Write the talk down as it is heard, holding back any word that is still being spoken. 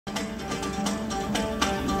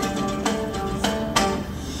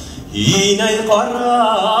İney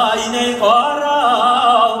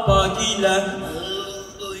kara bakile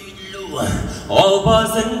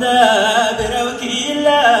Olbasında bir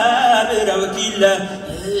kille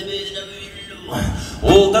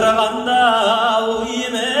Oldurganda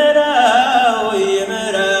uyumere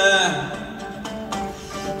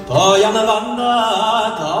Tayanıganda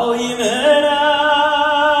tauyumere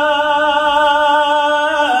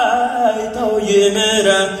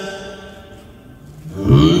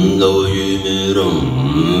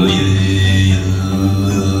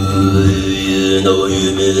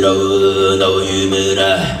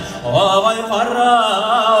Ağay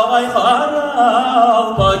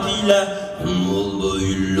xara bakile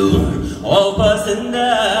Olbasında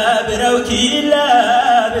birau kille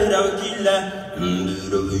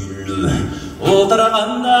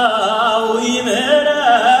Oldurganda uyumere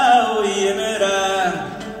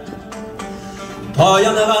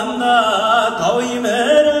Tayanıganda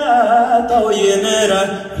tauyumere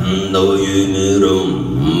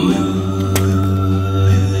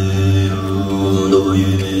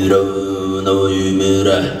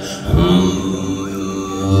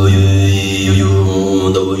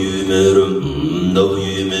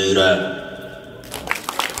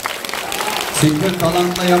Sünkür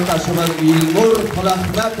talantla yaklaşımın İlmur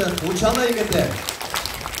Frakmet'in uçalı yigiti.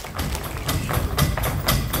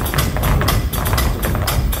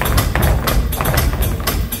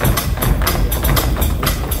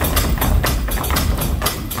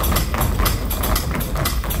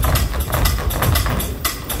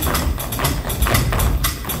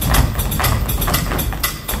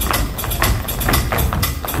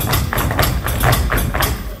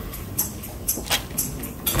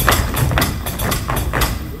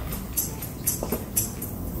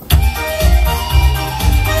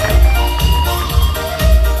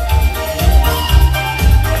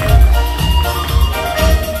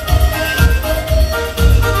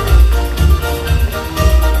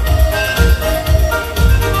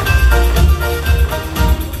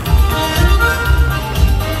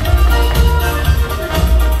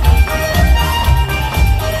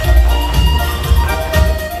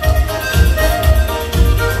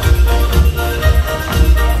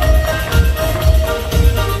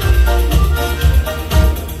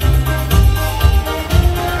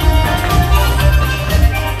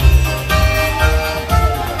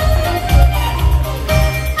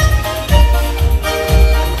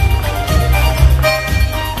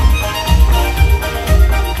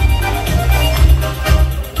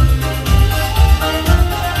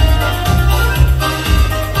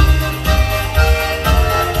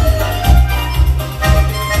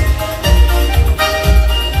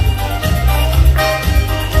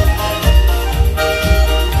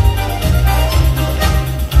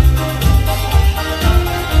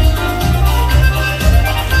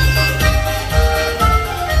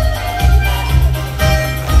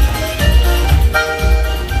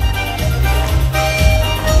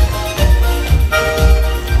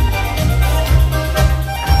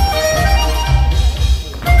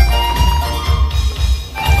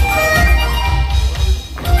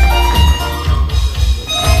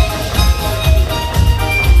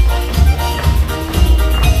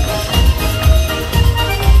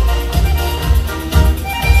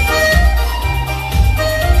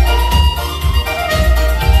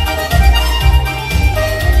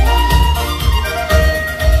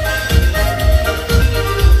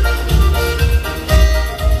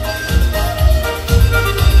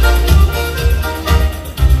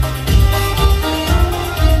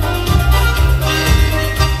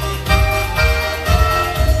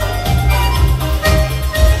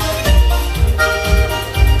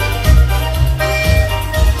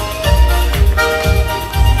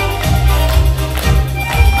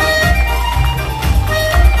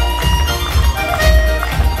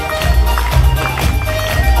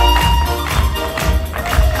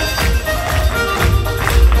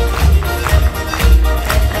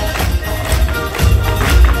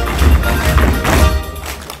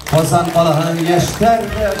 Ozan Balah'ın Yaşlar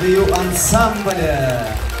ve Büyü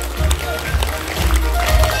Ansamblı.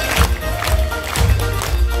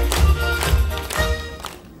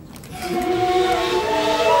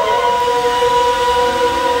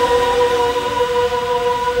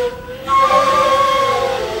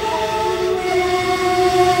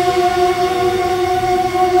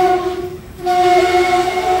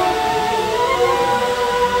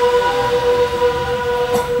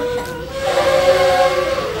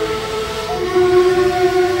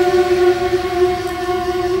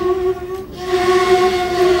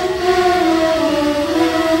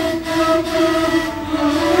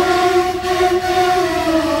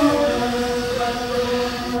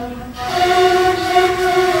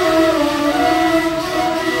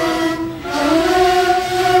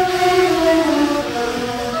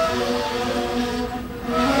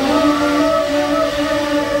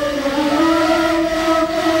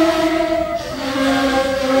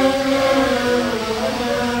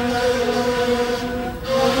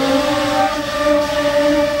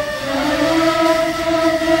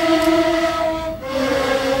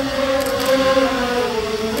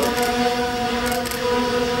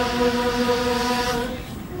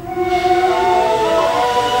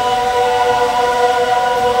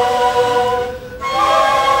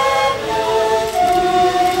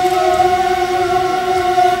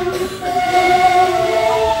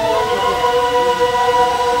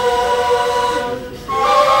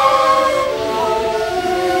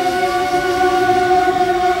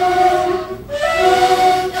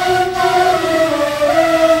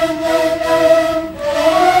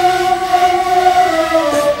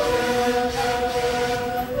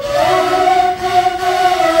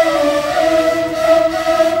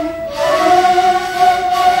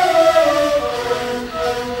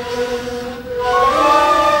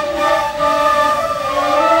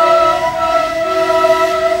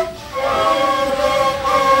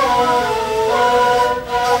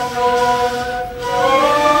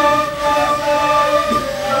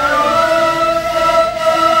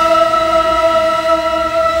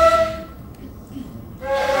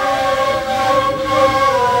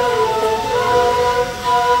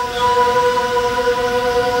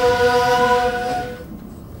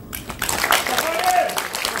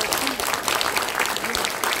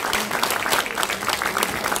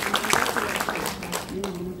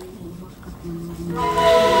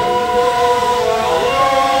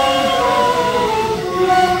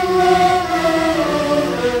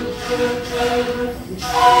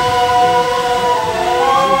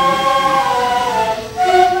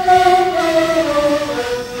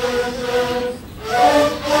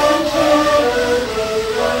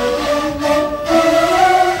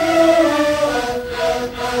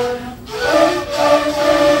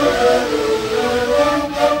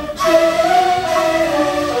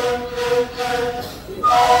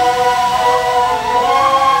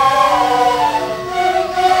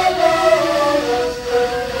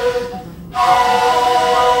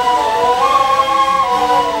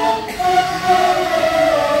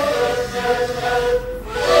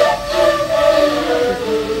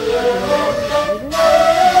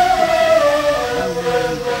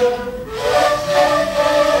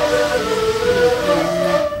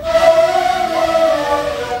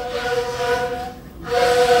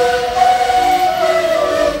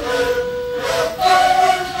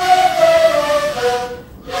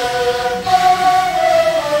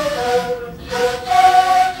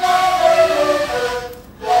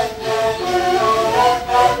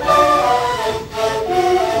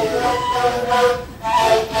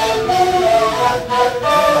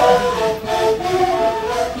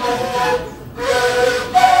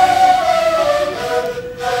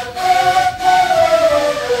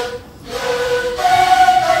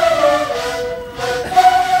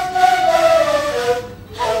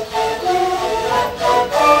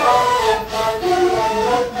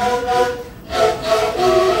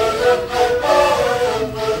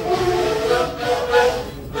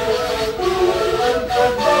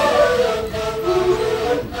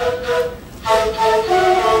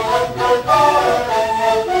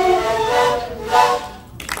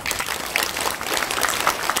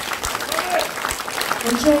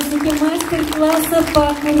 Участники мастер-класса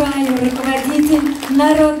по Кураю, руководитель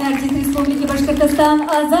народный артист Республики Башкортостан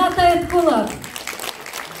Азат Айткулов.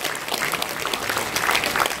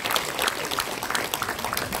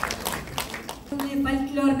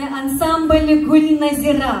 Фольклорный ансамбль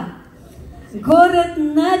Гуль-Назира. Город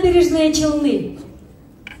Набережные Челны.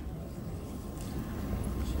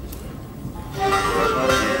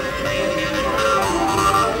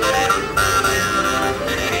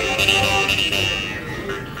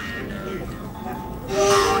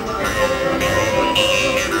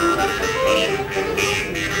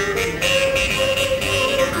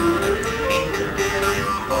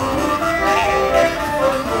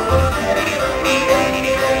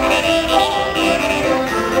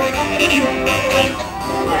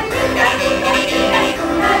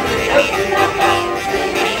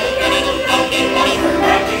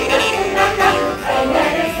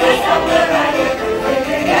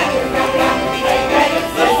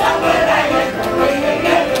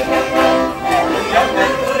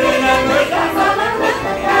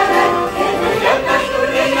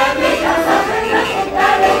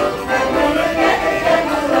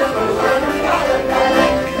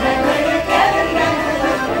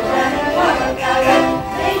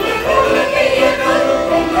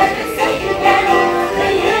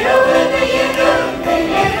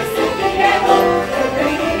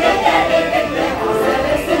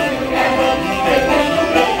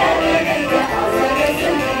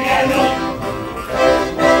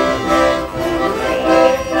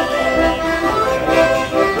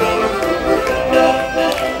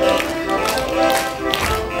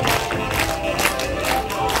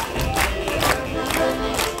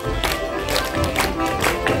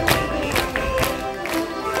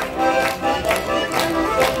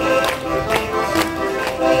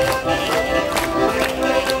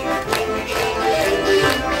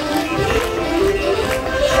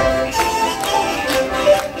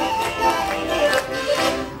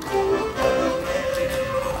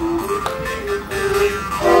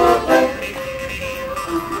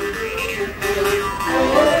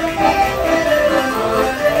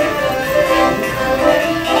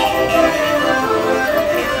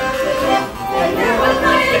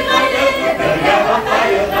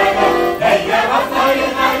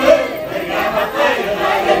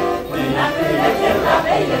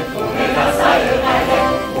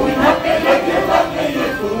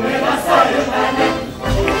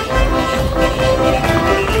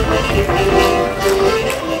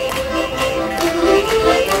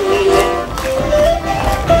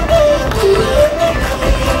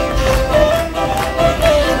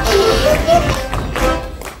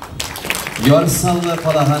 Yorsallı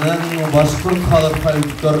Palahan'ın Bашкирт халық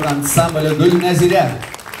фольклорных ансамблі Гуль-Назира.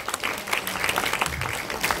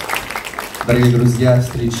 Дорогие друзья,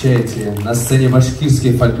 встречайте на сцене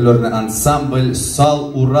башкирский фольклорный ансамбль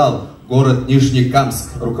 «Сал-Урал», город Нижнекамск,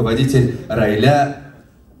 руководитель Райля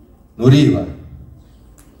Нуриева.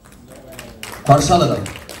 Паршалыгы.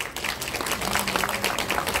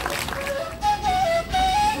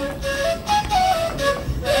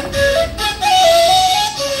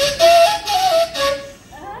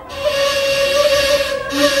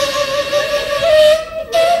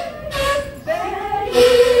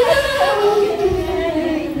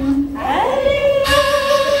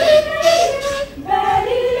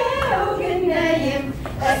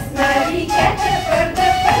 Asmari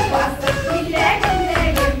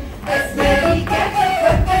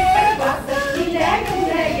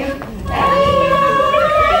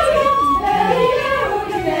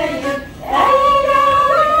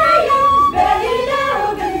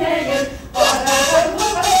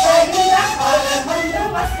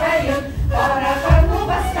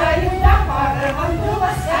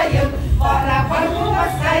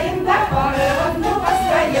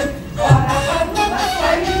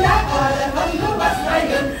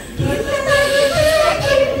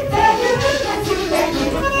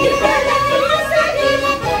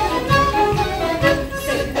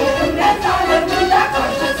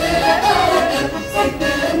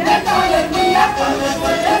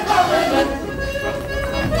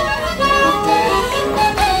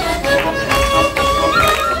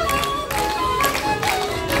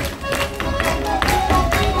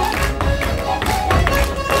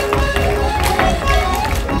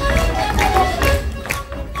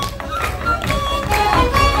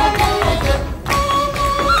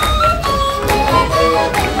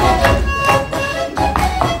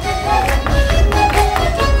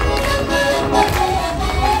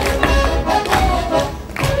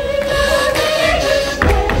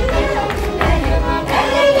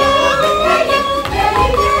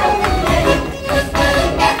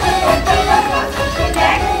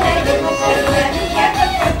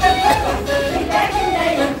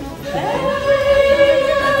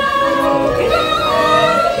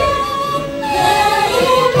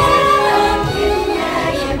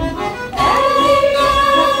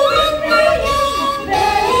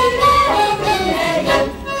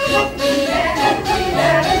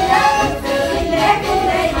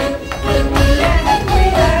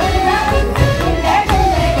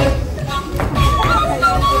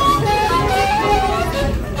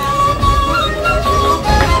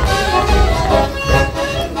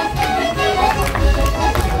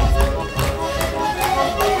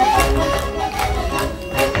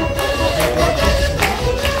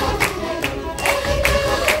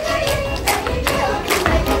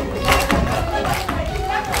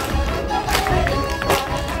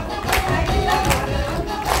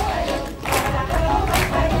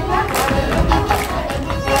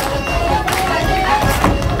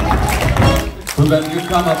Бүгінгі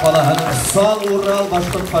Кама қалаһының Сал Урал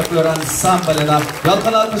башқұрт фольклор ансамбліне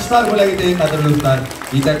ялқын алқыштар бөлегіндей қадірліктер.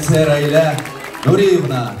 Итәксе Рәйлә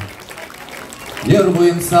Нуриевна. Ер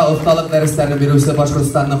бойынса ұқталық дәрістерін беруші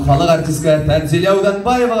Башқұртстанның халық артистке Тәнзилия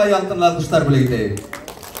Ауданбаеваға ялқын алқыштар бөлегіндей.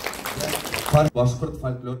 Башқұрт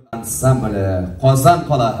фольклор ансамблі Қозан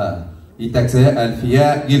қалаһы. Итәксе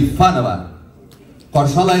Әлфия Гилфанова.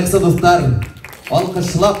 Қаршалайықсы достар,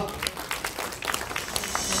 алқышлап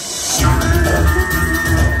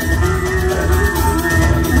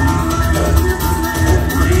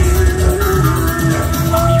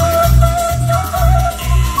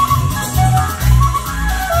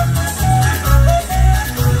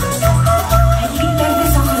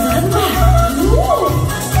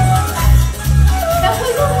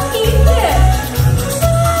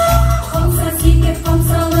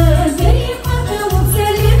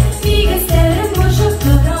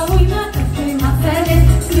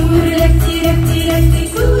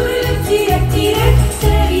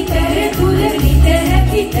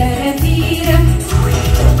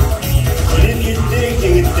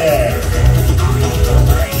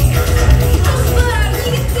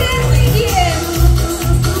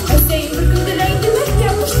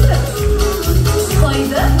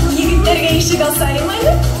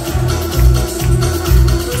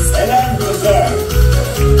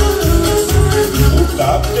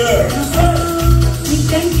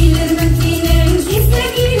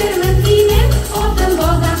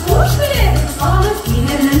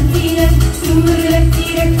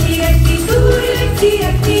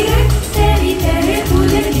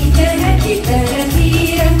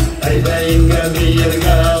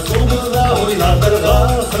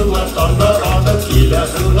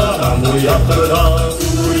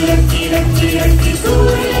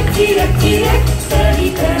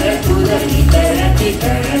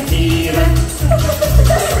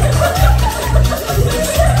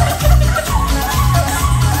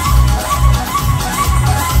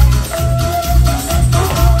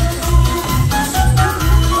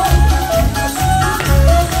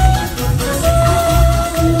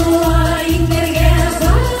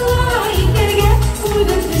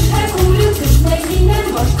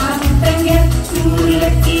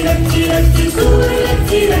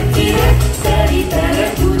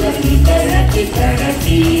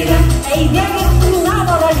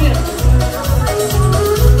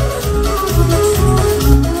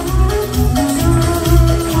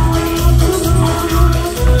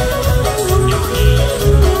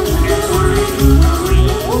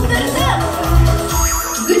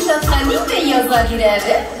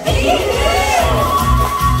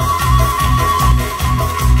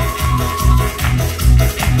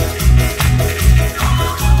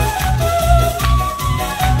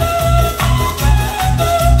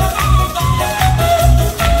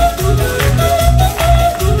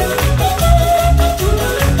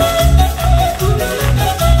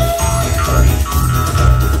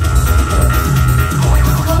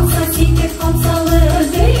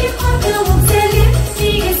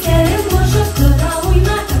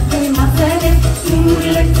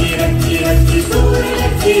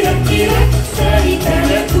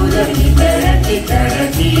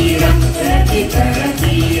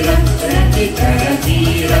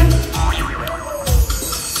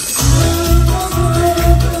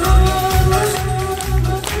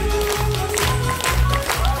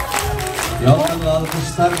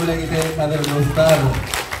alkışlar bile gidelim kadir dostlar.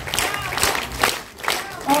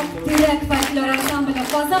 Oktября фольклор ансамблі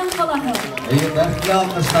Қозан қалаһы. Дәртлі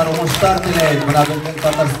алкışlar, оңыштар тілейді. Мына біздің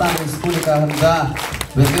Татарстан Республикасында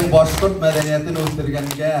біздің башқұрт мәдениетін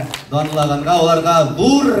өстіргенге, данлағанға, оларға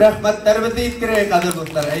зор рәхмәттәрімізді еткерейік қадір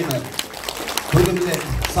достар. Әймін. Бүгінде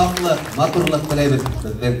сақлық, матурлық тілейбіз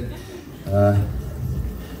біздің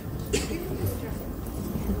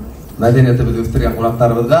мәдениетімізді өстірген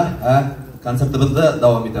қонақтарымызға. Концертімізді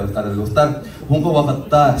давам етеміз қадірлі достар. Бұнғы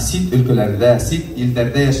уақытта сит өлкелерде, сит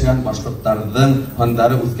елдерде яшаған башқұрттардың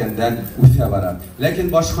қандары өскенден өсе бара. Ләкин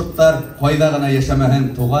башқұрттар қайда ғана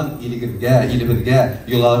яшамаһын туған елімізге,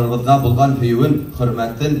 юларымызға болған хүйеуін,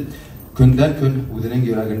 хөрмәтін күндән күн өзінің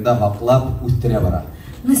йөрәгендә һаклап үстерә бара.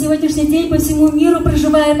 На сегодняшний день по всему миру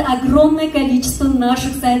проживает огромное количество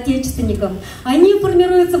наших соотечественников. Они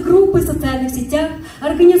формируются в группы в социальных сетях,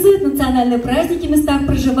 организуют национальные праздники в местах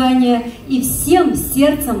проживания и всем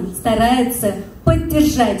сердцем стараются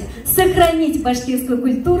поддержать, сохранить башкирскую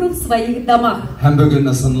культуру в своих домах. Һәм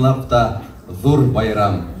бүген сынлап та зур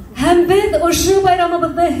байрам. Һәм без ошо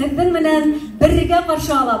байрамыбызны һеҙҙең менән бергә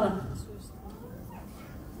ҡаршы алабыҙ.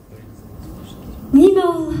 Нимә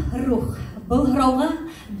ул рух? Был һорауға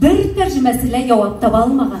бер тәржемәселә яуап таба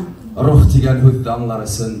алмаған. Рух дигән һүҙҙе аңлар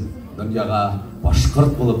өсөн дөньяга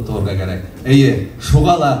башкорт булып тууырга керек. Әйе,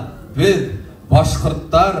 шугала без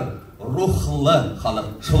башкорттар рухлы халык.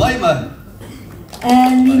 Шулаймы?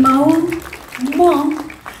 Нимау, моң,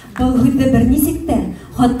 был худда бер нисек тә,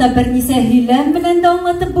 хатта бер нисә һөйләм белән дә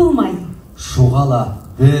аңлатып булмай. Шугала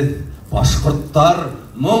без башкорттар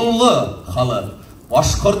моңлы халык.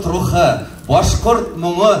 Башкорт рухы, башкорт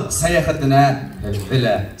моңы сәяхәтенә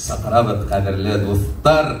һездә сакырабыз, кадерле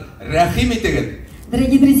дуслар. Рәхим итегез.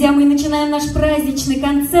 Дорогие друзья, мы начинаем наш праздничный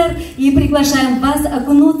концерт и приглашаем вас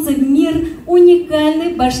окунуться в мир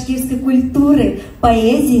уникальной башкирской культуры,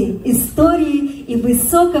 поэзии, истории и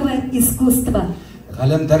высокого искусства.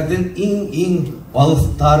 Галәмдәрдән иң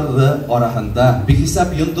балыктары арасында,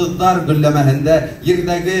 бихисап йолдызлар гөлләмәһендә,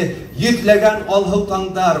 йөрдәге йөкләгән алһу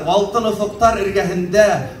таңдар, алтын офыктар эргәһендә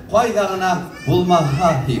кайда гына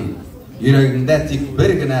булмаһа һим. Йөрәгендә тик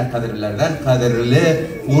бер генә кадерләрдән кадерле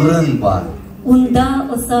урын бар. Унда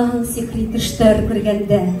осаһың сихри төштәр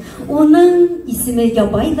күргәндә, уның исеме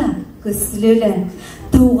ябай да, көсле лә.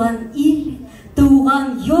 Туган ил,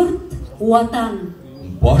 туган йорт, ватан.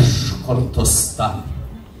 Башкортостан.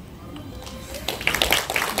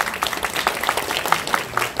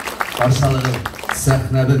 Баршалыгы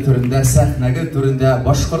сәхнәге түрендә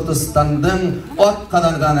Башкортостандың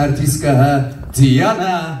аткаданған артисткаһы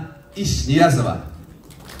Диана Ишниязова.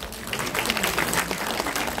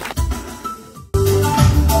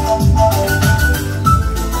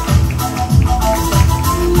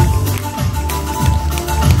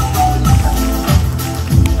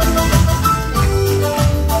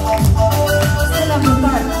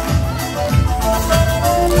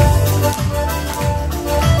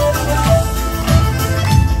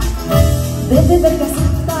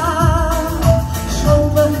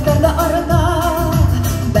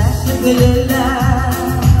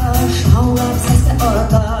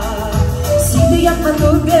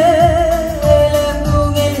 Yeah.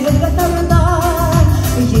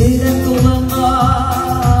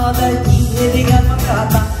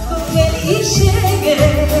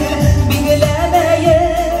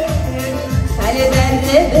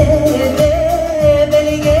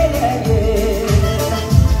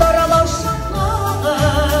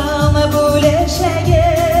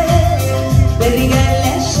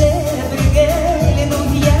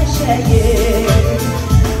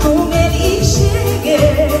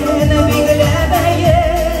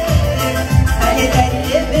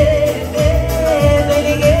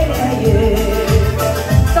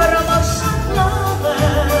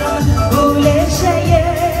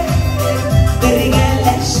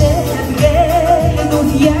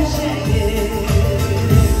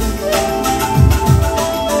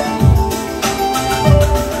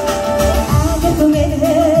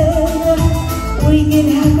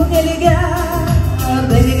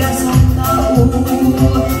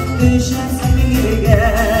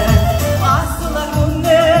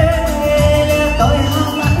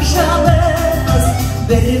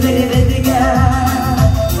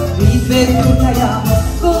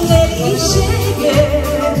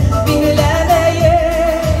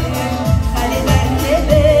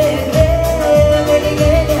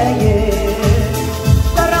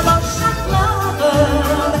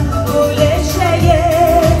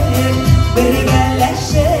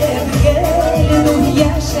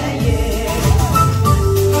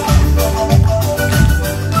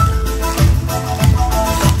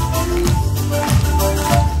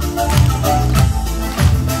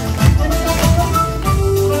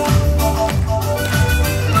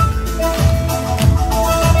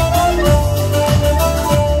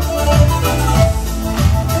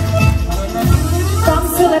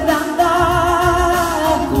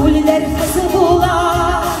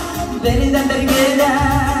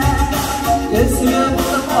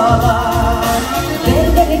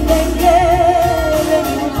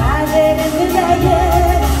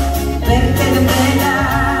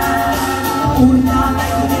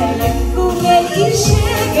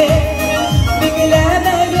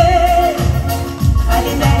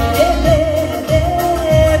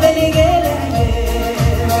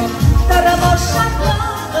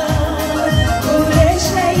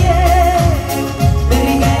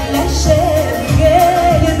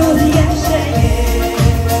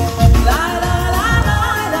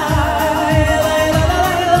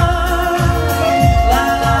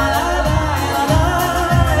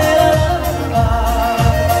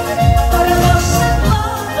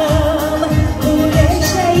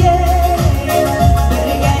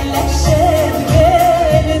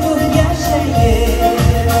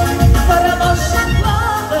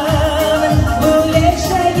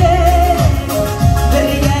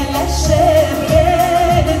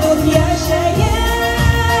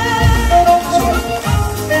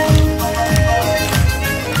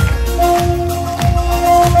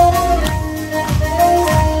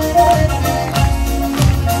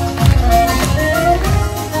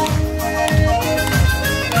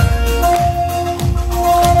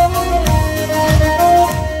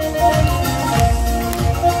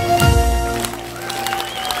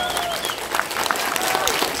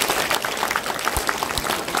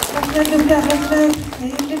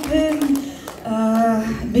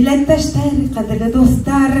 милләттәштәр, кадерле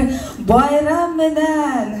достар, байрам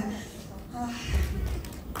менән.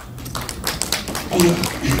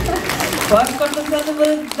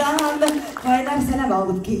 Башкортстаныбыздан кайнар сәлам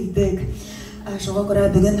алып килдек. Шуңа күрә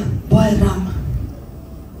бүген байрам.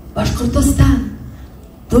 Башкортстан,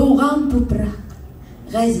 туган тупрак,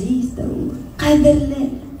 газиз да ул, кадерле.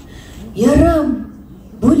 Ярым,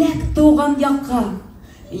 бүләк туган якка,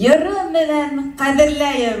 ярым менән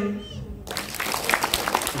кадерләйем.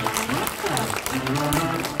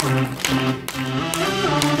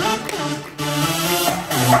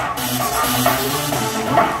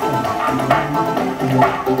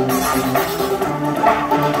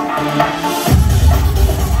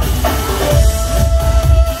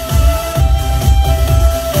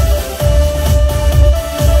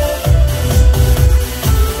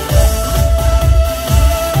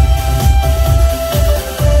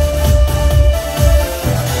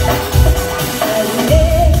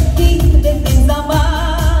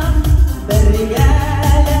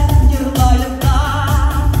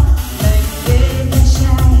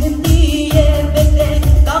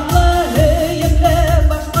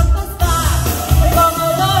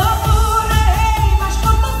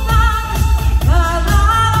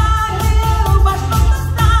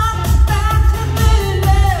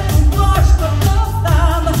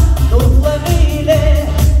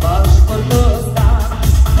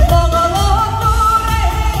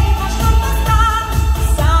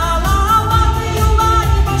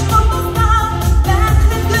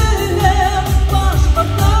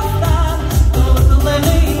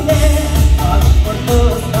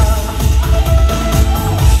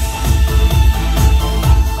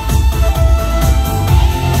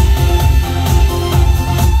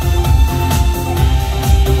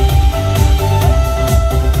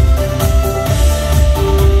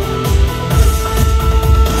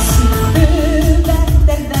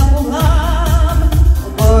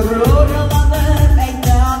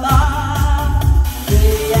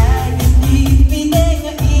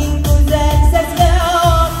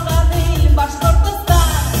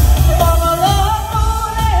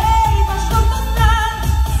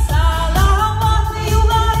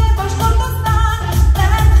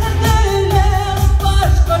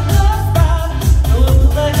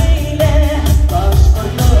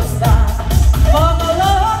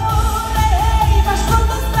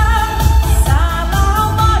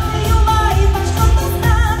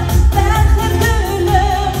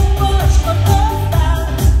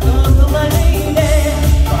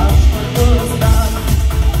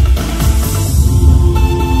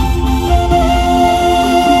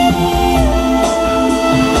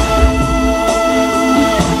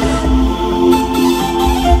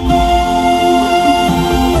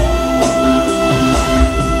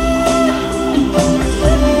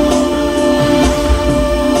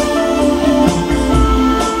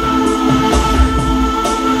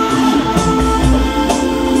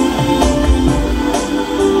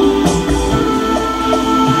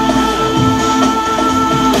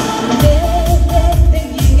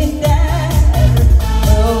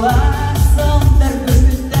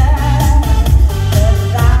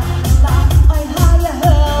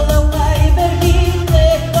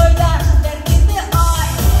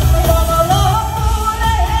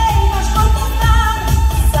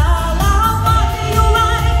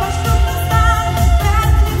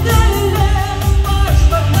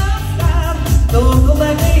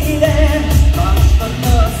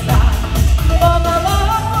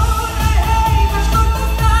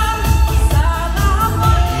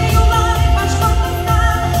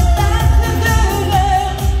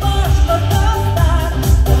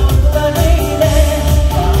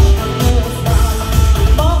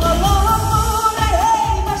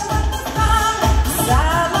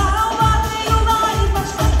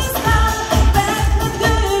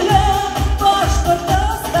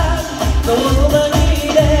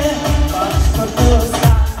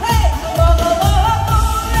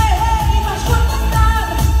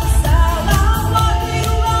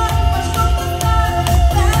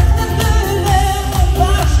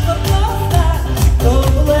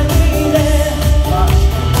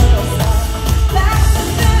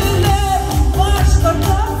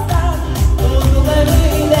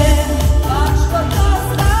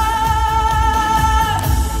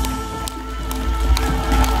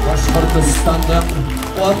 Башкортостандың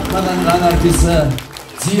отқананған артисі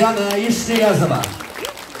Диана Ишниязова.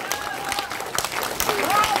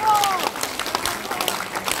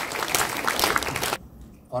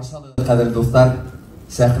 Қаршалы қадірлі достар,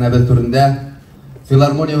 сәхнәбі түрінде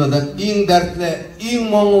филармониядың ең дәртлі,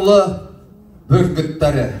 ең мұңлы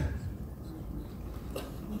бүркіттері.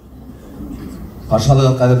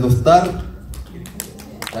 Karşılığı kadir dostlar.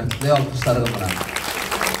 Dertli alkışlarım bana.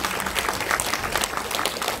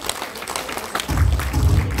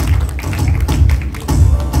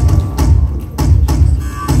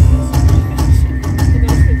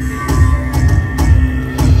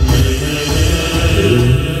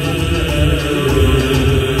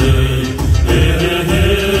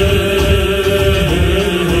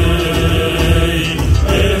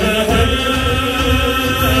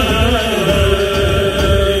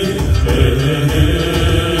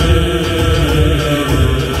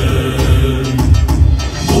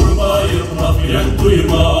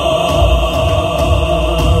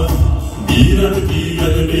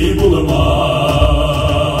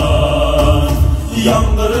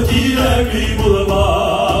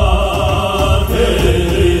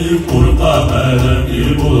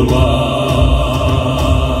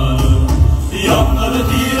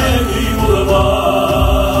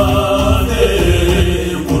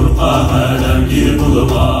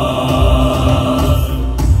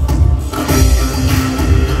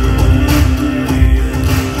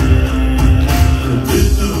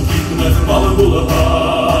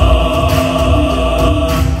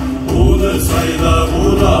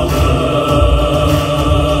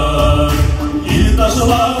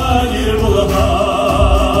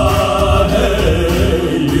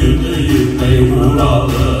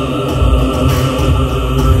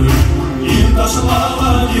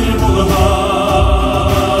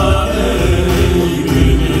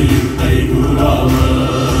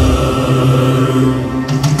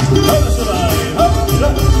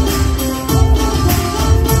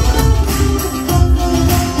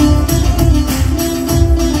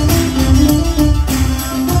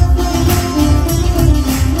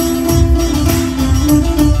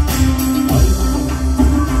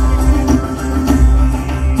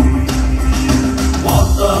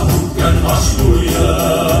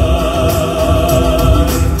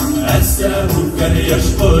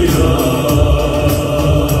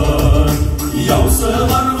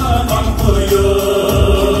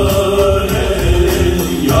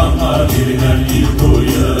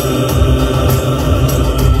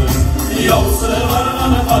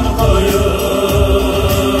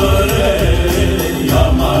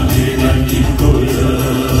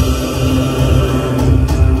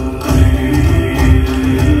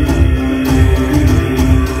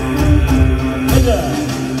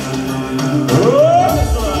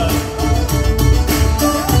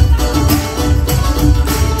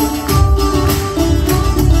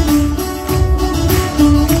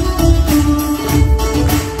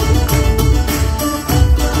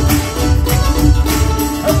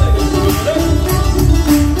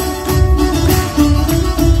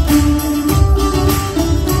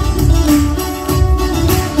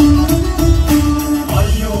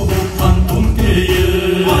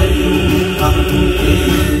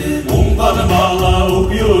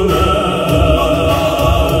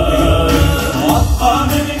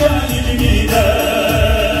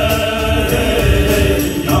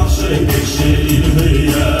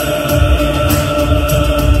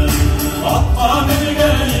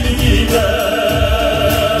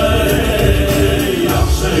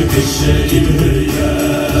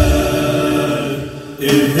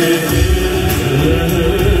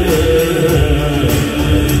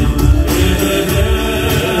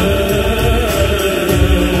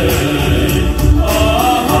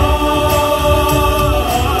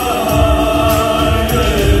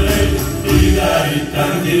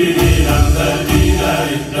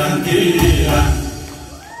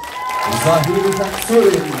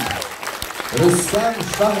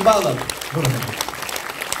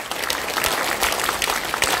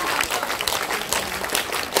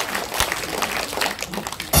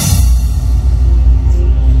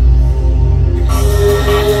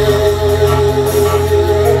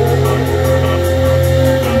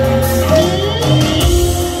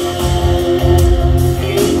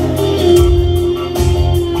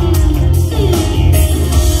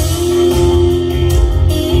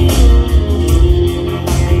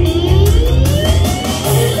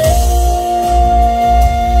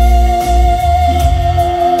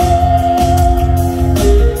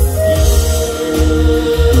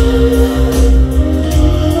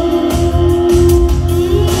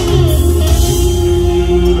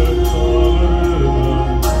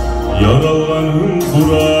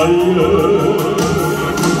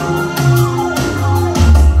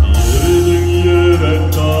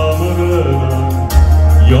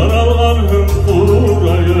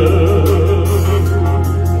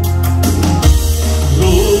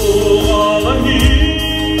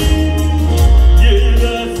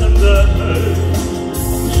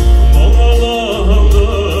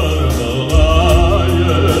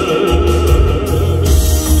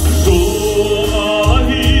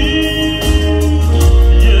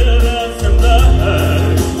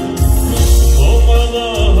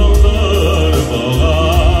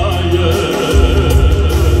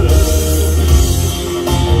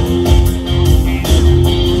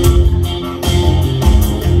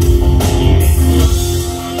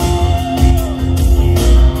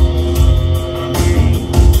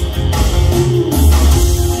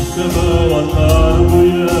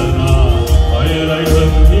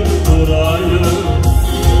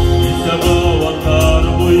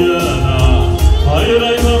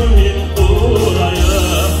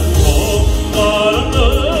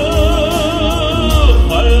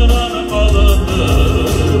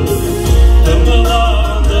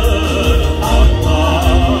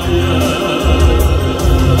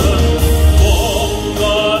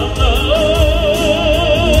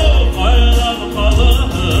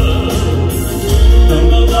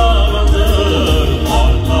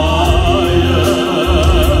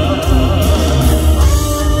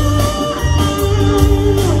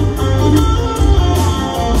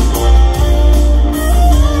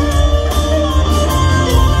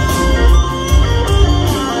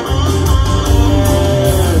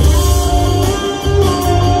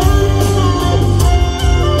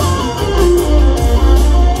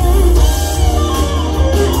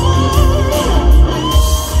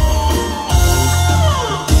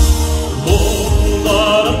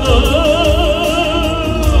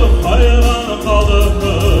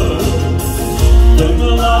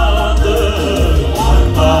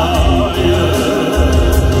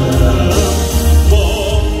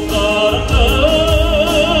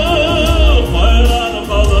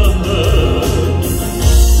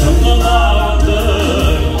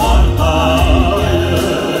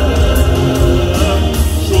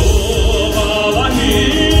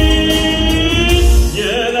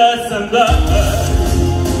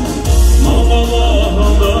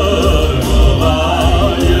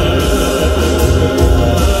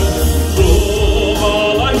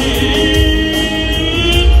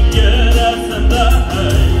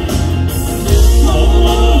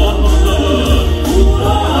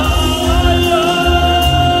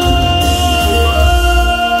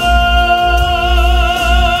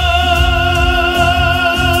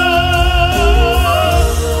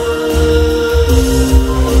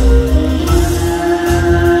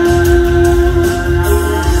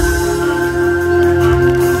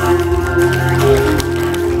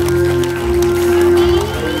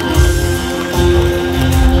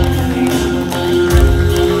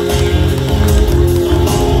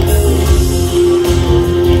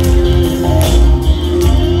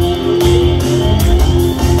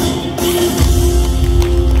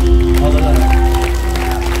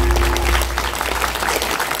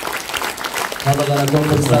 Халыкара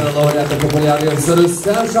конкурстары лауреаты популярный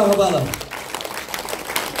Рөстәм Шахабалов.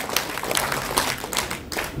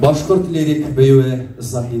 Башкорт лирик бәюе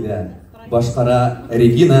Захида. Башкара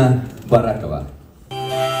Регина Баракова.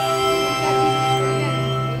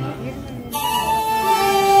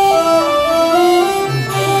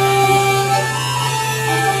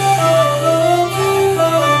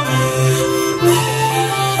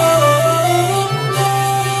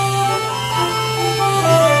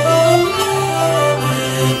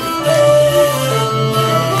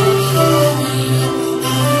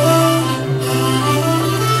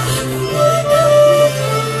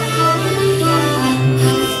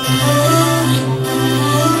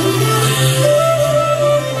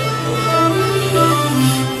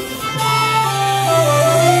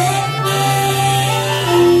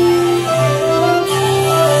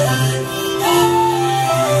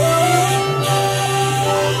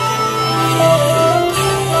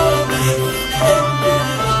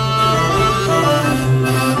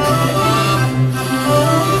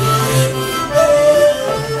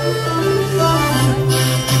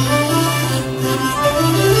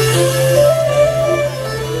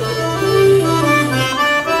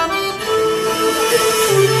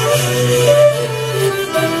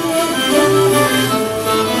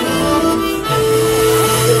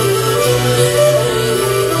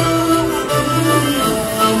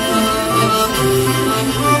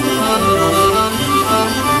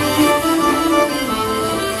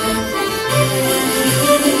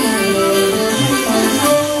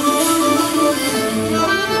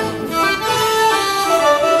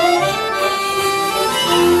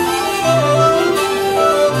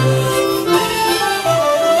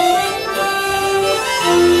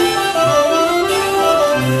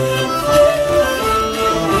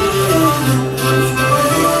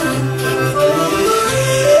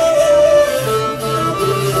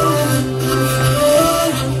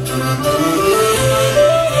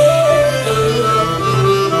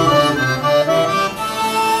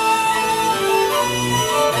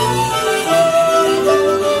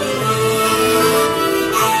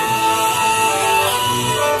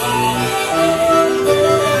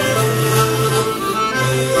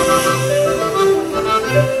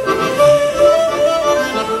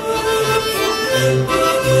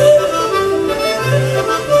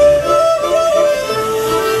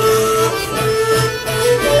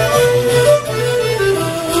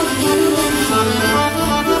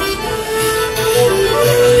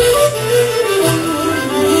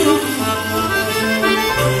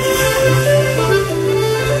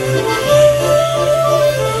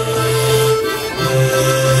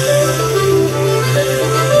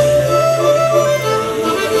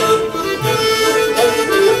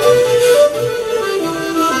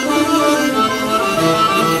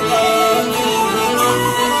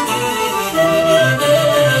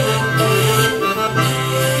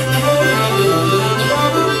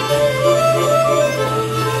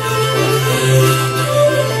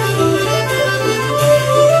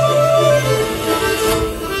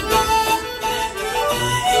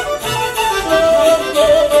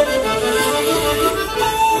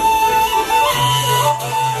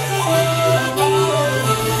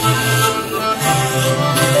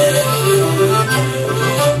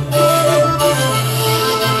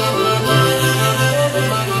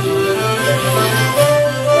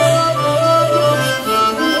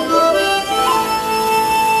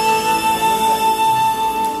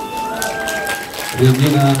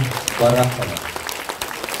 Регина Баракова.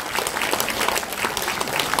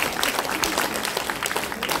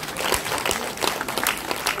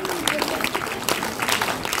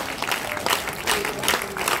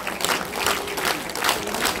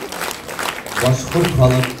 Башкорт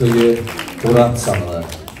халык көйі Урат саңлы.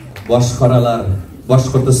 Башкаралар,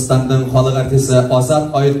 Башкортостанның халык артисі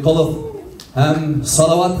Азат Айытқұлов һәм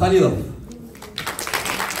Салават Халилов.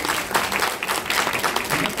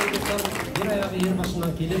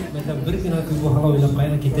 Bir gün bu hala oynab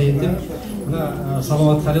qayda ketaydim. Mana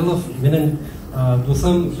Salovat Halilov mening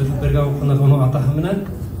do'stim, birga o'qiganda uni atahı bilan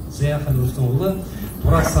Ziya Xalilovning o'g'li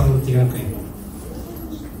Turas Sağlı degan qo'y.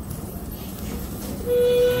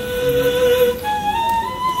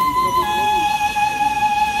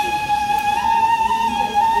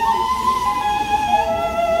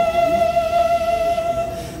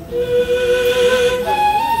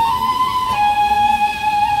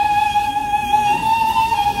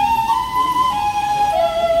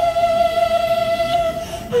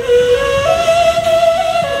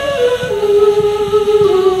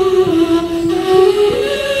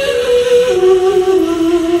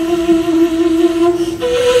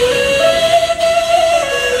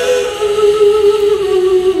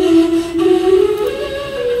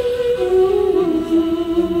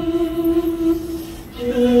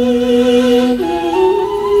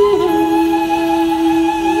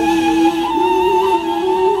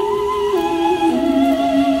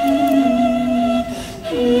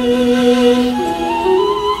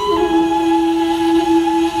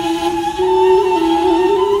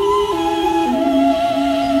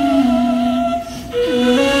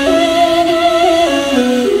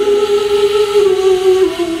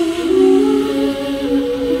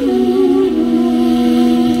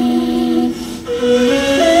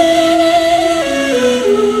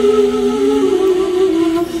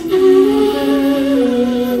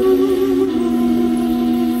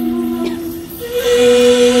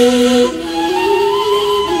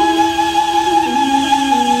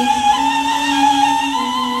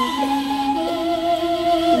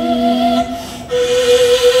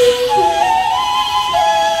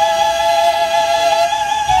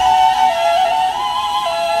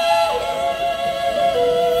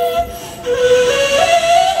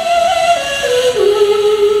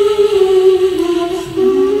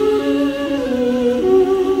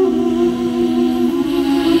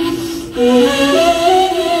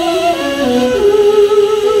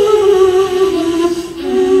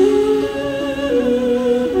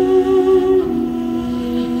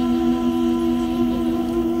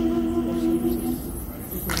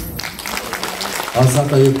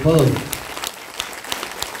 Азатайыпыл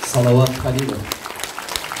Салават Халилов,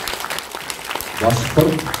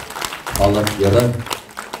 башқұрт халық ері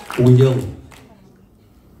ұйыл.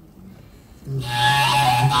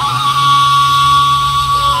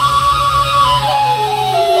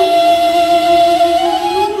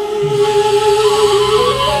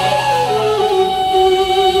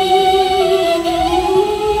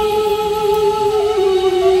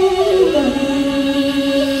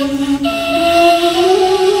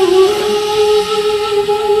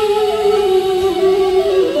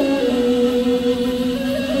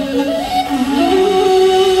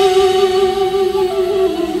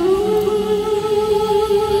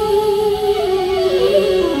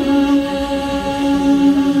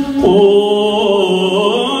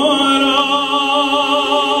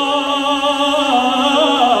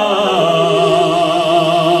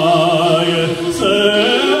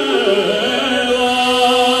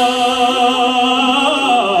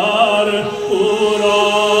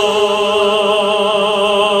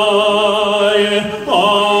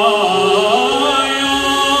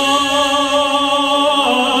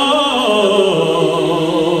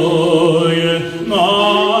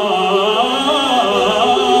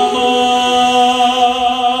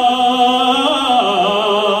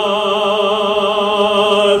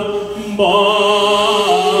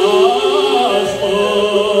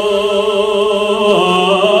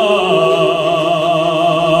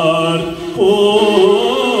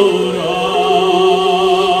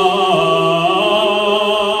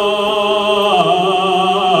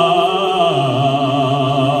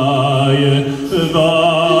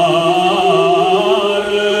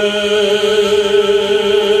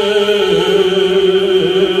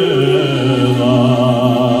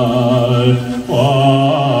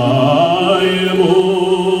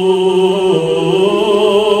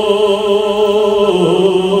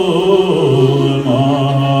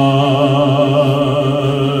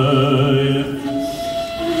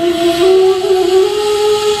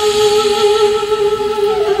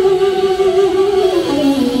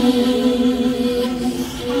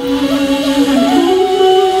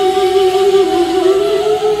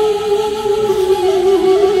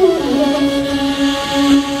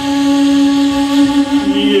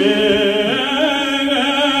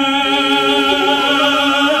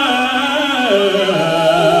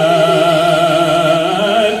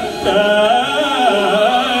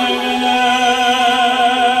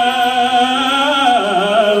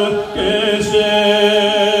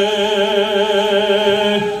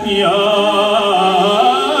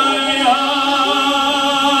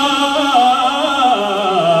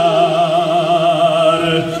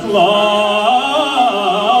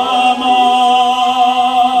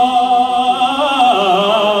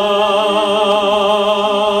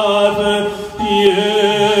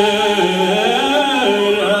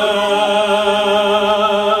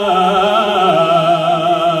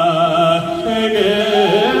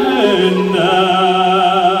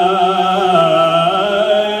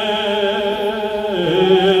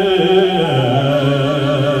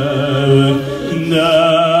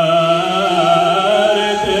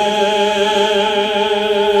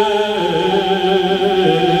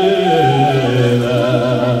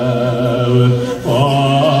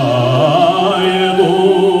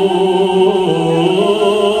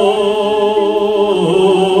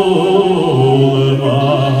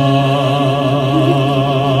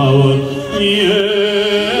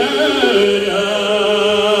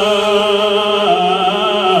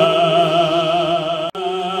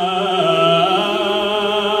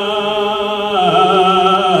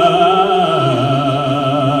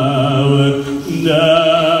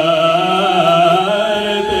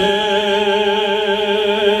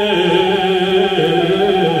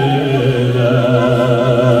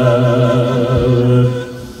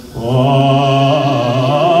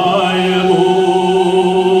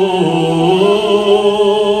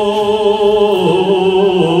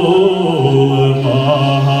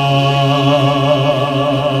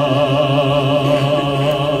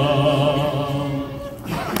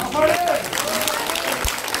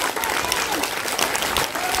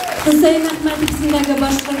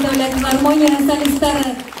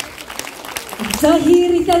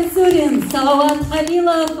 Салават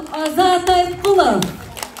Халилов, Азат Айткулов.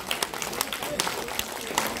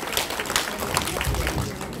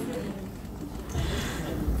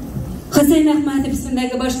 Хусейн Ахматов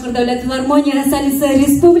исемендәге Башкорт дәүләт филармониясы солисты,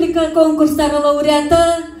 республика конкурслары лауреаты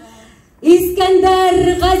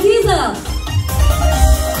İskender Газизов.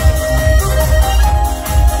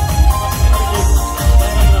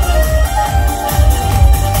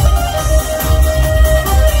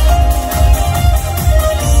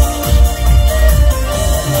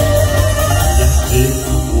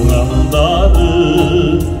 Uğramları,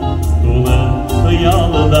 dolu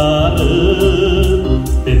hıyalları,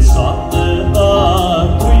 bir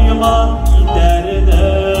sattığa kuyuma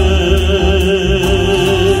giderler.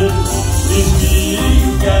 Biz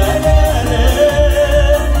büyüklere,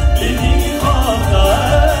 bizim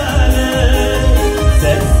hakları,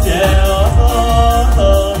 sesle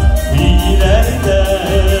ana bilirler.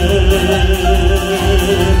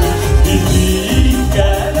 Biz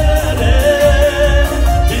büyüklere,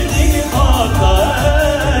 bizim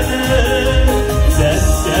hakları,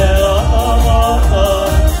 sesle ana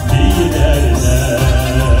bilirler.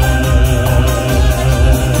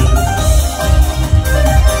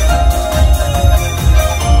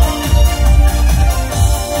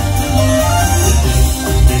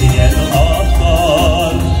 Bilgen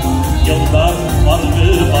atlar, yıllar vardı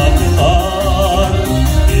baklar,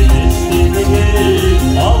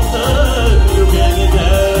 geliştiğimiz altın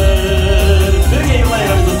yürgenler. Birge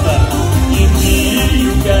yıllayalım dostlar. İnci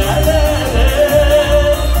yürgenlere,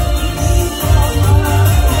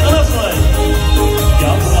 anasılay,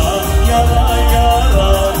 yaprak yara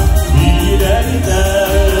yara bilirler.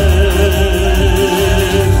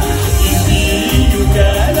 İnci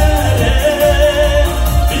yürgenlere,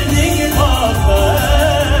 bizim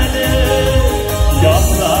hakları,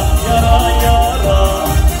 yaprak yara yara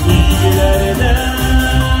bilirler.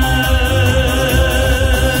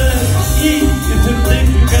 İyi götürdük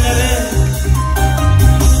ülkelere.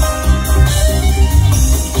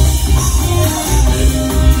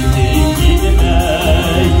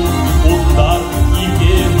 Gidemey, otlar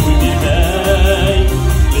yıkım ödemey,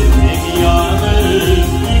 bizlik yanır,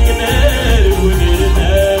 yıkılar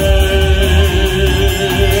öderler.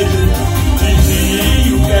 Bizi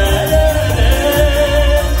yükelere,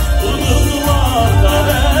 unutmazlar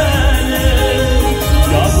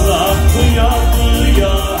yaprak kıya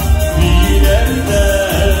kıya bilirler.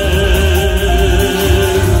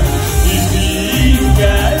 Bizi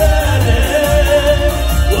yükelere,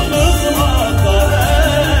 unutmazlar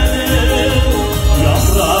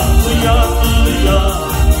yaprak kıya kıya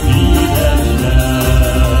bilirler.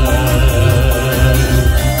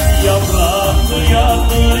 Yaprak kıya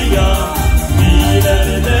kıya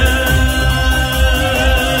bilirler.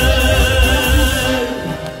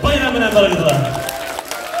 Bayramına barıklar.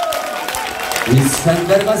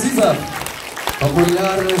 İskender Газизов,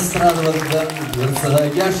 популярный эстрадалардан yırtığı,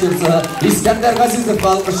 yaş yırtığı İskender Газизов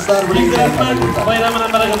alkışlar Büyük rahmet,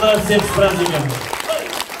 bayramına barıklar, всех с праздником.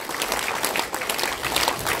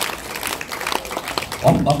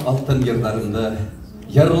 Appak altın yırlarımda,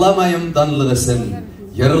 yırlamayım danlığısın,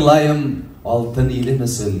 yırlayım altın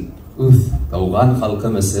iyilimesin, doğan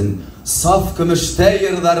halkımısın, saf gümüşte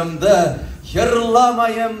yırlarımda,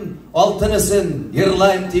 yırlamayım altınısın,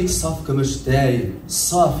 yırlayım tek saf gümüşte,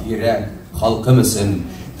 saf yürek halkımısın.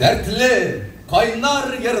 Dertli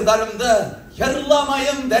kaynar yırlarımda,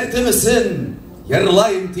 yırlamayım dertimisin,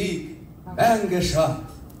 yırlayım tek menge şah,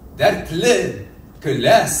 dertli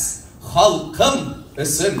güles halkım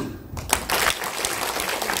için.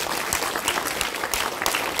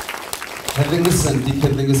 Kendinizsin,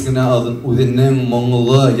 dikkatiniz gine alın. Udinnin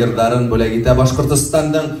Moğolu yırların böyle gide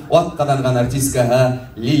Bашкортостанның от kadangan artistkası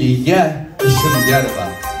Liliya İşimgerova.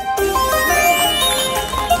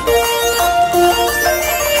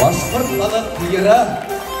 Башкорт халык yıra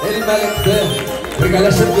elmelikte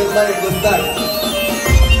birleşip yıllayın dostlar.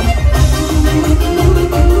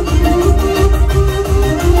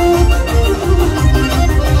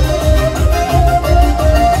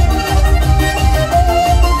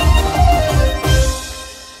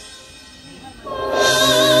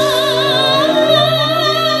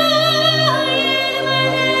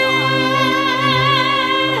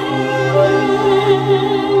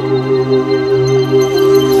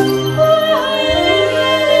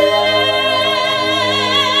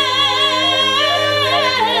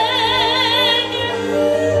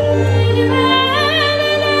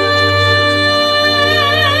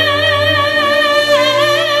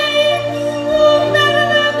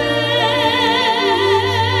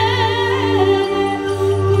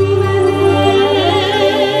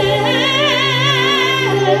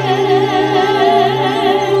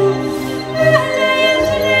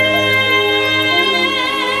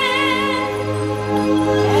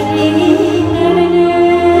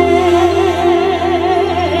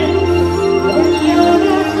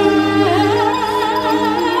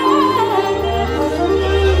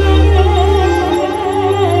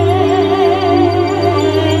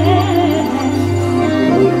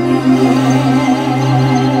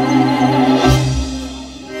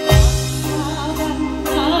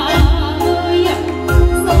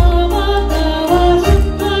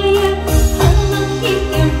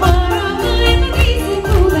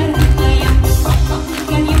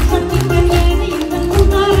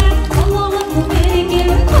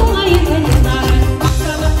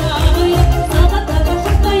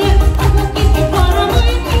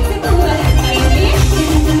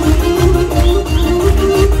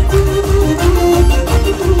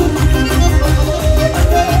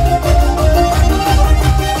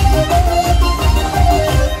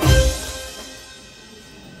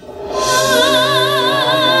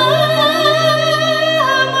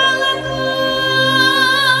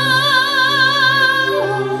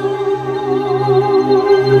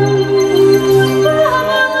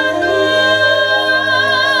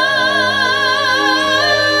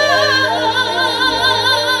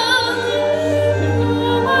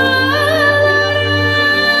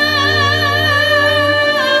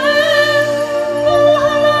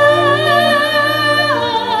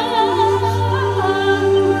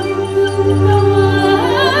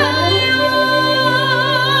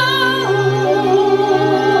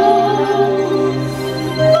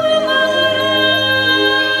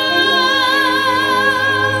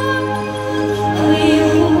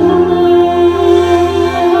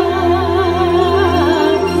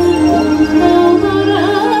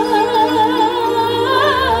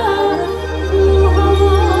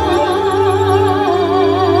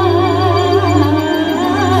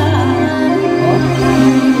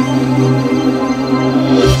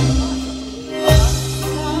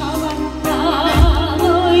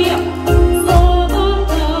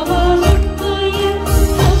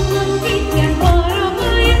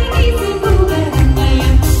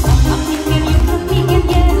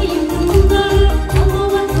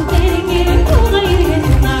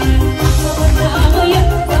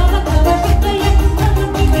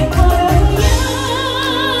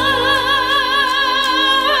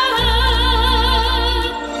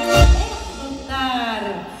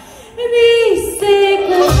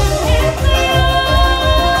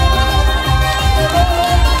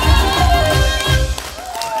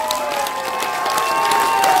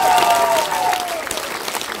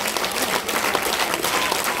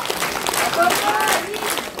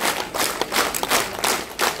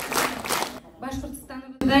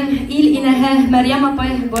 халқыбыздың ил инәһе Мәрьям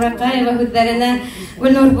апай Буракаева һүҙҙәренә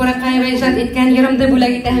Гөлнур Буракаева ижад иткән йырымды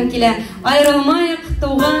бүләк итәһем килә. Айрылмайыҡ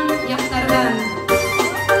тыуған яҡтарҙан.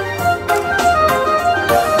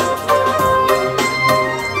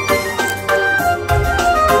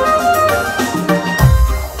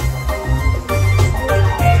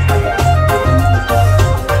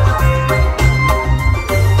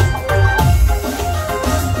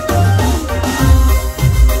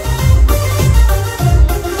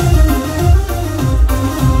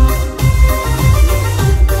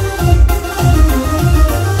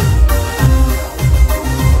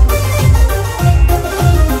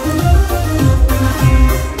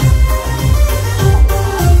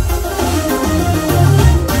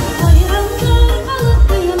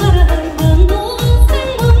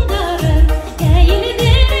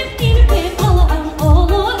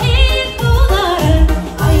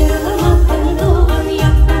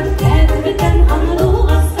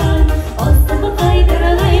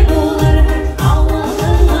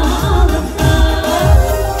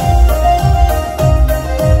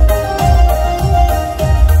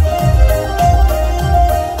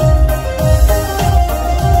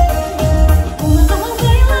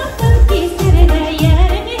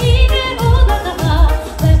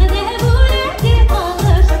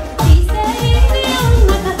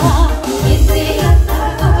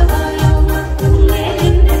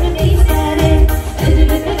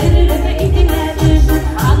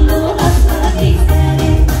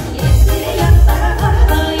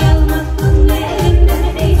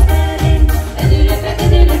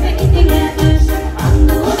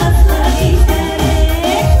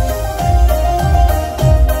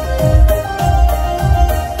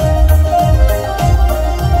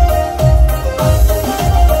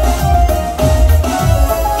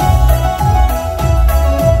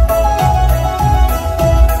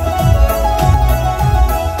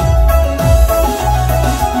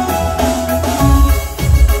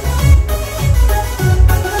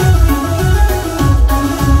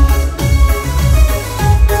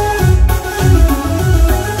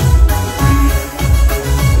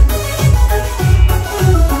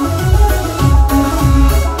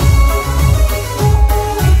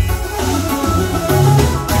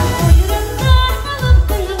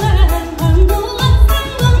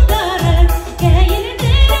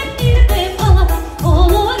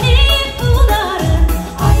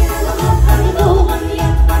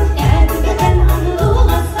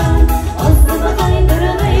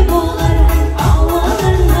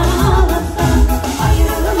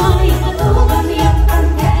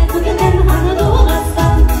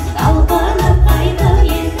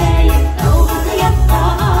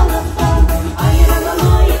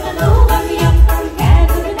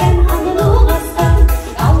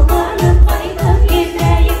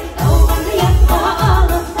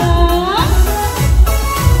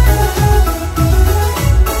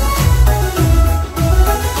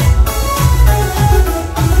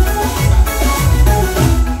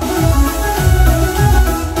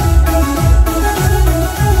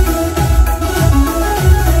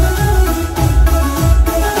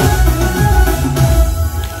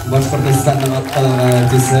 Башкортостанның атқалаған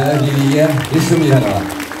артисі Лилия Ишемьярова.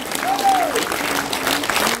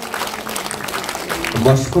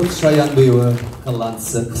 Башқұрт шаян бұйығы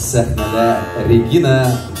қалансық сәхнәлі Регина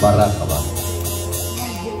Барахова.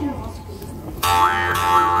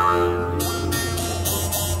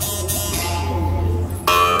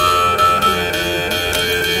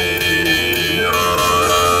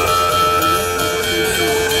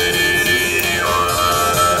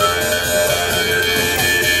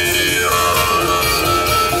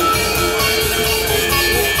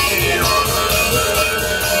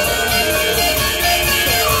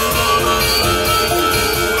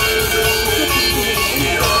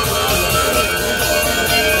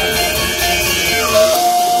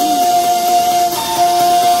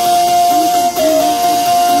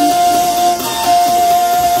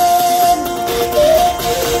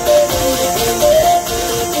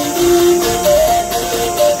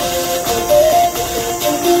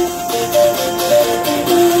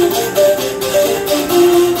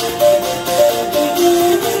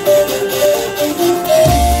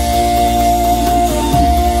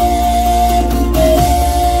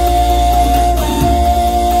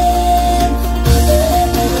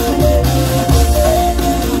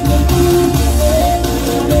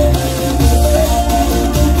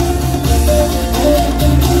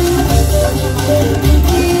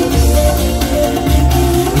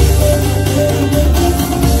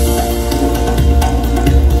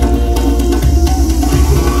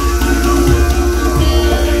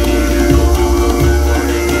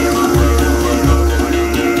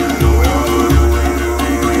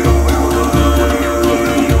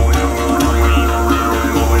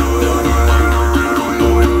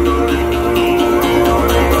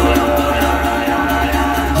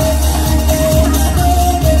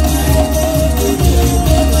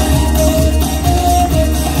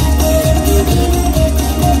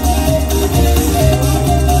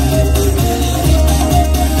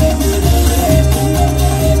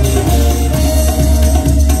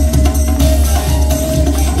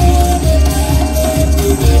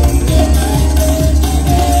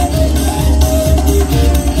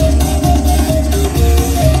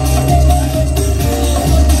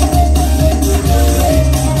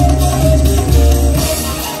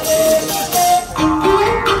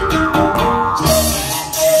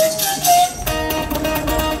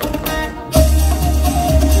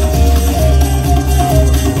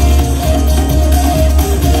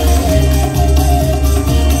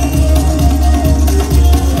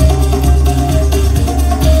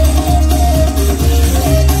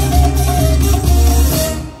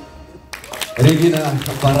 Регина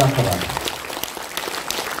Баракова.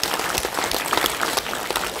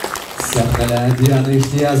 Сәхнәлә Диана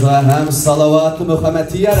Ихтиязова һәм Салават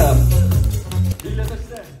Мөхәммәтияров.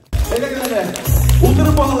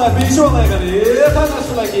 Отырып балалар, бейші олайға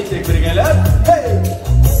қанашыла кетсек біргелер.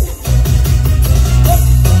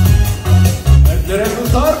 Әділерен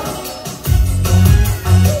құстар.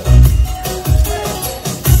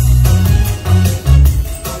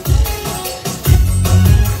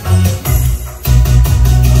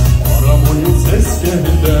 Арамойын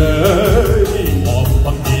сескенді,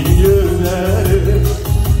 аппақ денелері.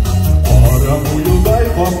 Арамойындай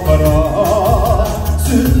қапқара.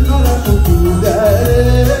 Sünnara şükürler,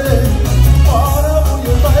 para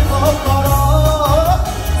uyuday kapkara.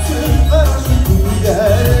 Sünnara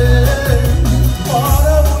şükürler,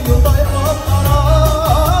 para uyuday kapkara.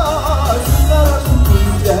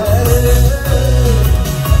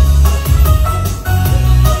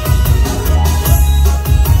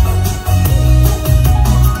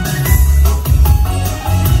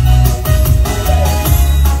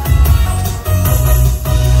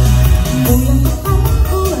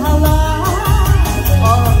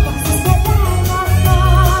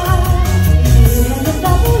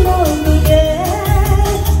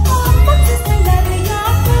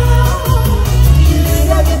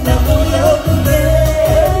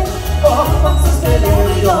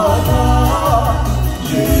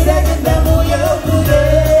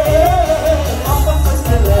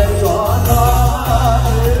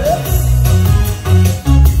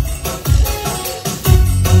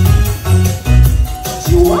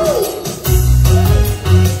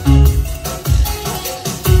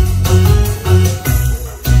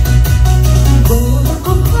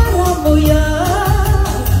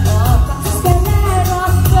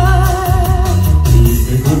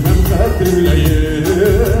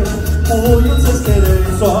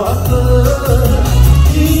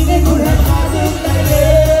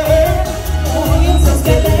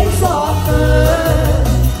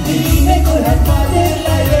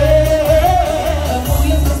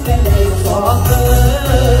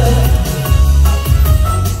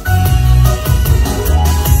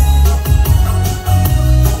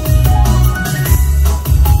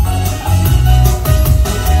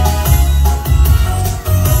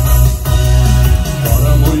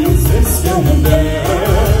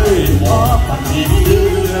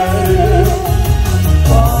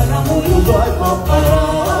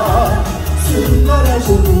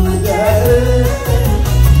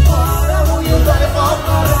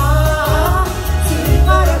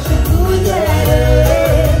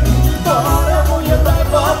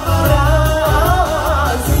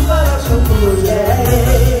 Sünnara şükürler.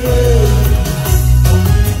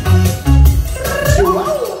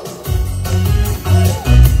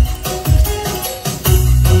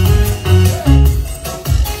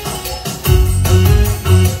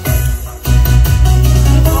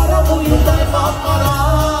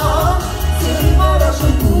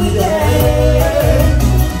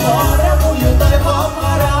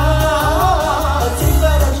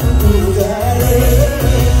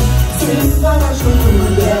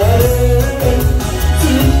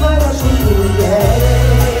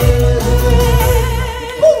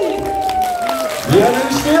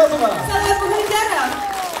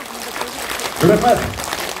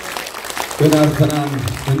 Gün arkadan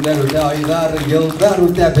günler öte, aylar, yıllar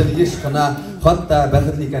öte biz iş kına, hatta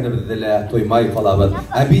bәхетле икәнебезне дә тоймай калабыз.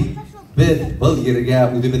 Ә бит без был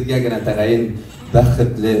ергә, үзебезгә генә тәгаен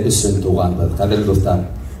бәхетле өчен туганбыз. Кадерле дуслар.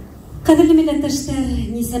 Кадерле милләттәшләр,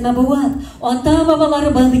 нисәмә булат,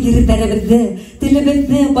 ата-бабаларыбыз йөрәкләребезне,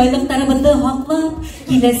 телебезне, байлыктарыбызны хаклап,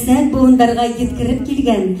 киләсәк буындарга yetkirib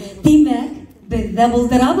килгән. Димәк, без дә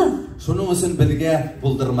булдырабыз. Шуның өчен безгә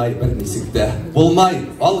булдырмай бер нисек дә булмай.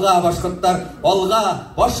 Алга башкортлар, алга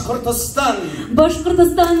Башкортостан.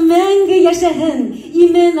 Башкортостан мәңге яшәһен,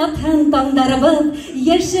 имен атһын таңдарыбыз,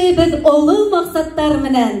 яшәйбез олы максаттар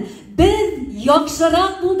менән. Без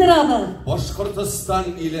яхшырак булдырабыз.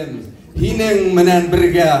 Башкортостан илем, һинең менән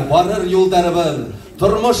бергә барыр юлдарыбыз.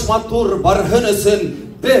 Тормыш матур барһын өчен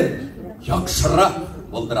без яхшырак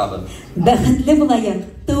булдырабыз. Бәхетле булайык,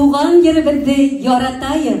 туган йөребезне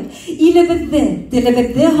яратайык, илебезне,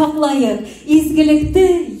 телебезне хаклайык, изгелекте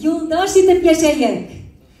юлдаш итеп яшәйек.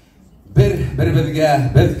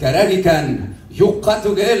 Бер-беребезгә без кирәк икән, юкка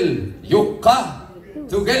түгел, юкка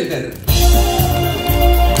түгелдер.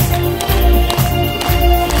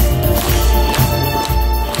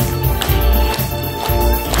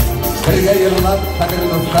 Бергә йырлап, кадерле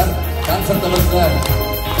дуслар, концертыбызны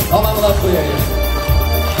тамамлап куябыз.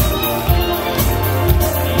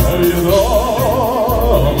 Ayda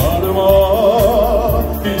arma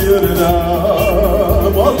yerine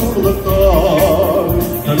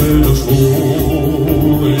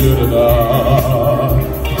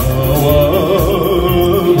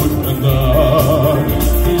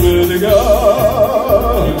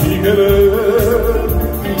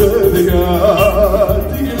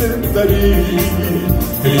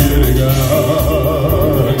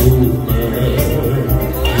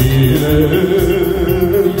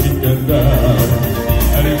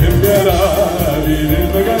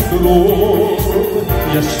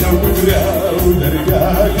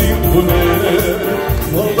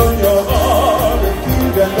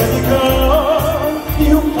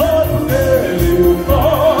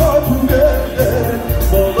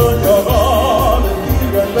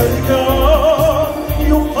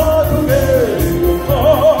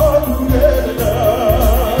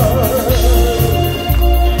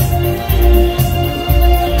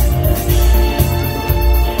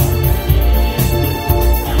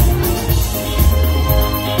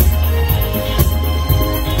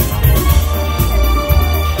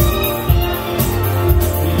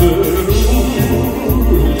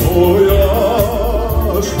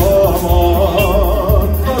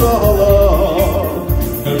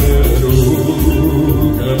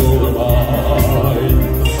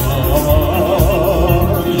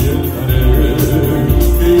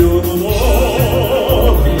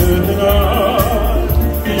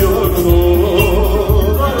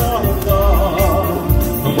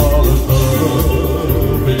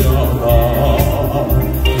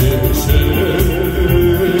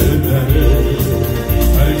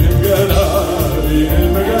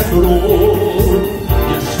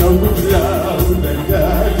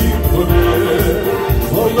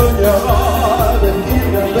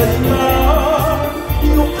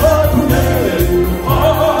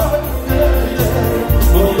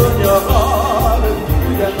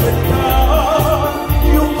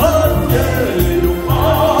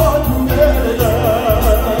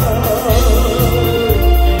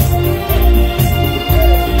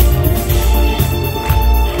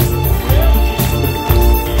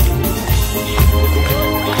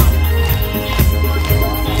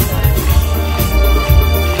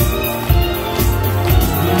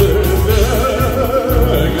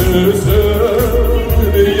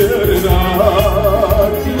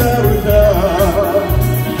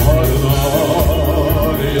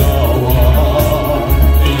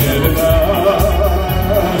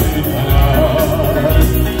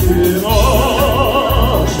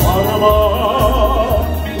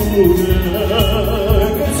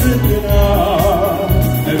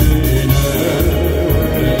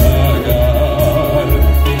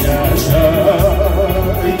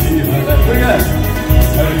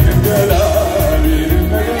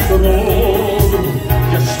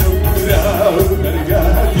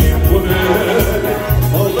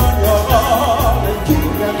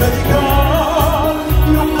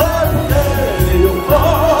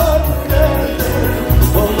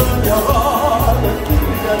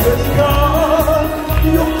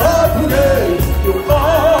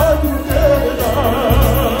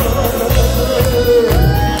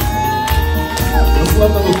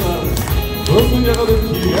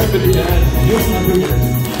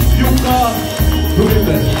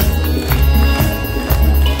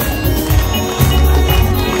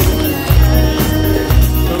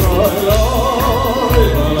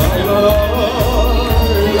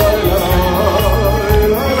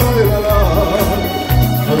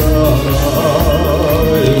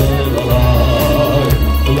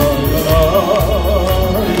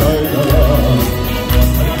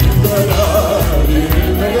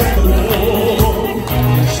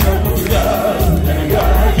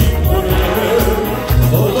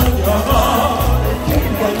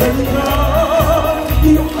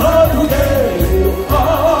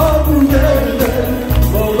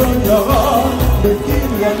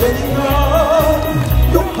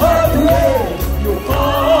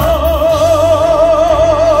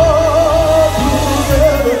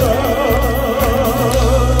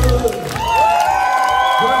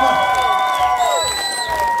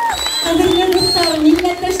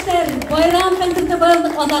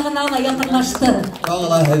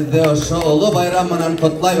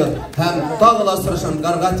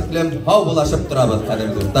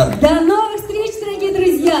До новых встреч, дорогие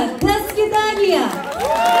друзья! До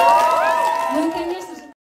свидания!